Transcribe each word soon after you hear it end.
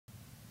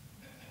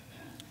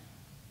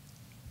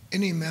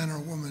any man or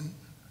woman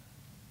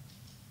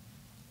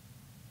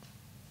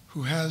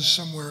who has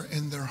somewhere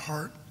in their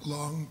heart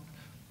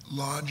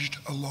lodged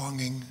a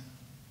longing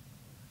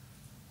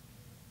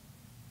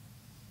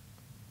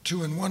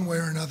to, in one way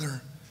or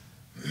another,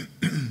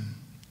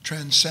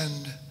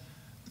 transcend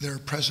their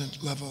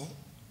present level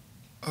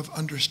of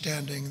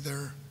understanding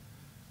their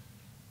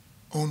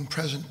own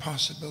present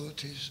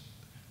possibilities,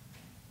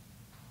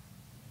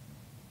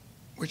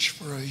 which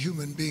for a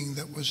human being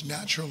that was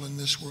natural in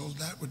this world,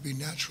 that would be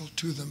natural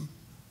to them.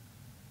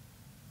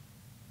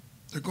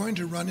 They're going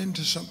to run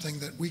into something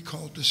that we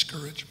call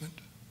discouragement.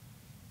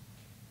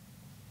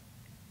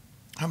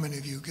 How many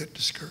of you get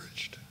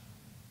discouraged?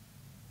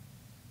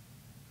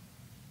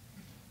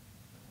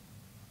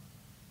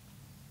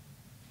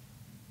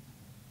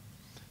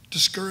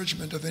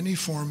 Discouragement of any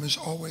form is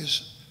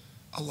always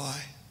a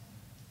lie,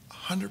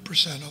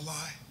 100% a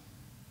lie.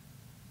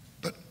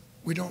 But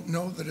we don't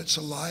know that it's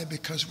a lie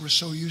because we're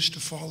so used to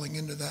falling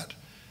into that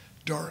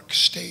dark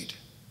state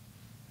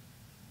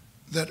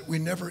that we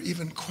never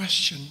even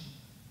question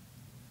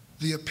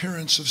the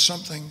appearance of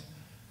something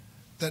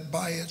that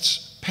by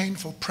its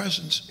painful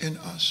presence in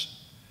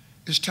us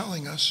is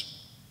telling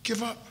us,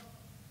 give up.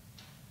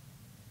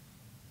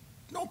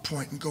 No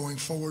point in going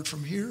forward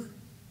from here.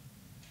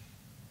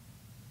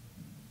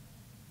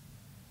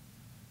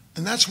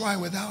 And that's why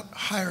without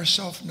higher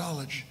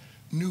self-knowledge,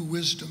 new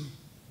wisdom,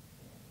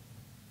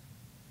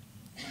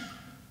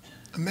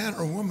 a man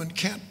or woman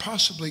can't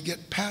possibly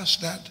get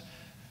past that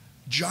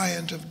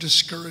giant of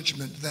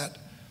discouragement, that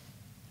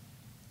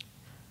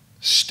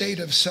state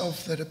of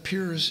self that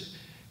appears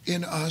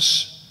in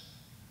us.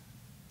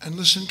 And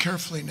listen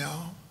carefully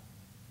now,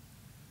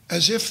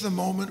 as if the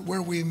moment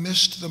where we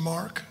missed the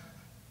mark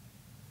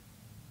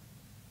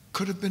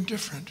could have been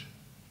different.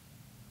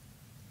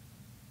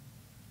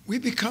 We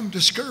become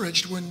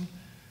discouraged when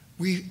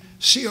we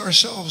see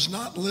ourselves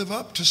not live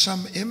up to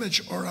some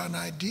image or an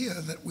idea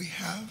that we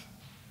have.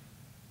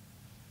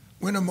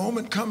 When a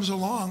moment comes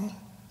along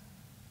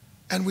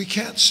and we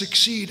can't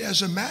succeed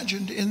as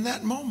imagined in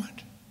that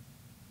moment.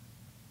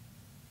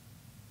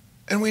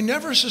 And we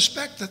never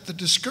suspect that the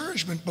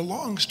discouragement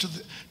belongs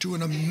to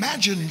an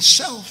imagined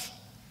self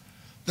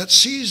that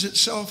sees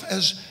itself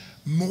as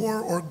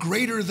more or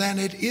greater than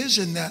it is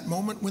in that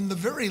moment, when the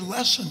very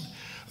lesson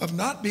of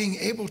not being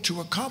able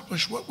to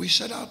accomplish what we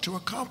set out to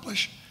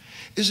accomplish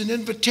is an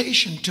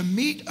invitation to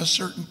meet a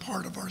certain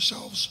part of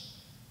ourselves,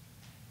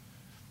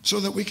 so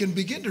that we can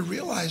begin to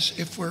realize,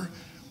 if we're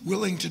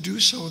willing to do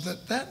so,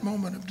 that that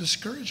moment of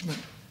discouragement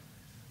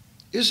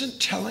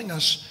isn't telling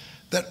us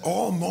that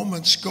all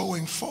moments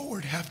going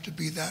forward have to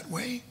be that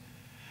way,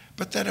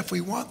 but that if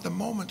we want the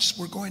moments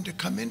we're going to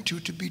come into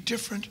to be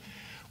different,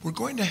 we're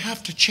going to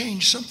have to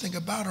change something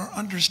about our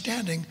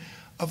understanding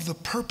of the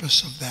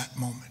purpose of that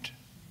moment.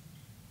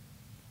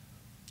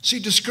 See,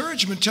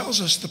 discouragement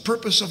tells us the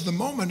purpose of the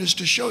moment is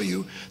to show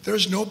you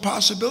there's no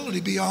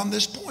possibility beyond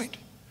this point.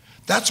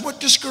 That's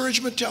what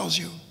discouragement tells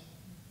you.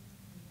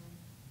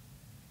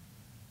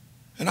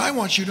 And I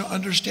want you to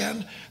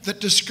understand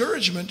that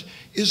discouragement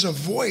is a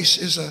voice,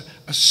 is a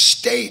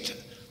state,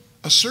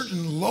 a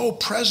certain low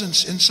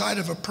presence inside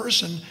of a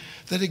person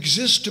that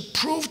exists to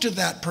prove to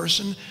that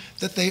person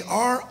that they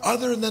are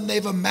other than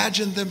they've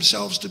imagined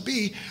themselves to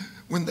be,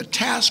 when the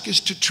task is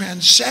to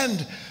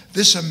transcend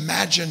this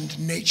imagined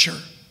nature.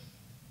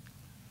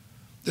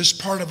 This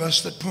part of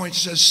us that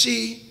points and says,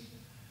 see,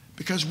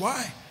 because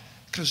why?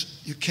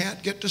 Because you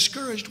can't get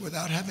discouraged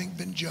without having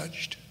been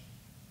judged.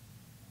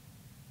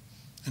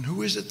 And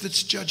who is it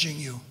that's judging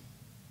you?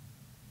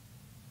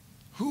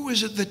 Who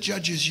is it that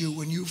judges you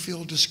when you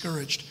feel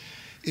discouraged?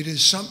 It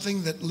is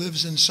something that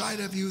lives inside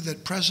of you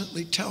that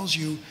presently tells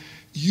you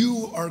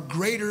you are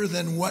greater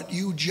than what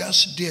you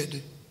just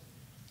did.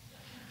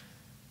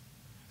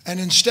 And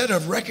instead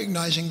of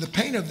recognizing the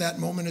pain of that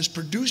moment is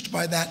produced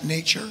by that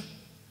nature,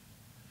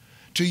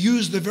 to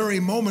use the very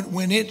moment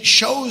when it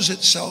shows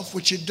itself,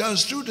 which it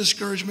does through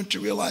discouragement, to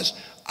realize,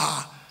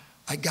 I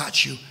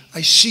got you.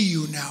 I see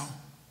you now.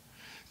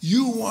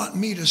 You want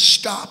me to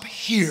stop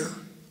here.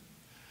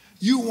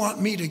 You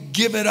want me to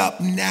give it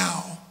up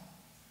now.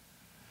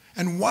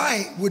 And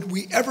why would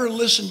we ever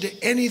listen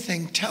to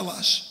anything tell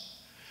us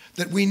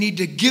that we need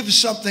to give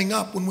something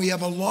up when we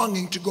have a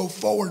longing to go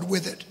forward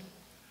with it?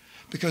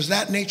 Because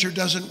that nature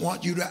doesn't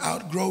want you to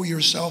outgrow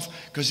yourself,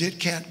 because it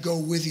can't go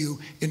with you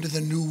into the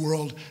new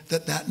world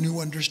that new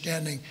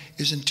understanding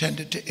is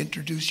intended to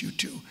introduce you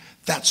to.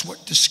 That's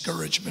what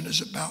discouragement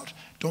is about.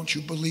 Don't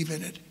you believe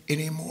in it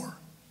anymore?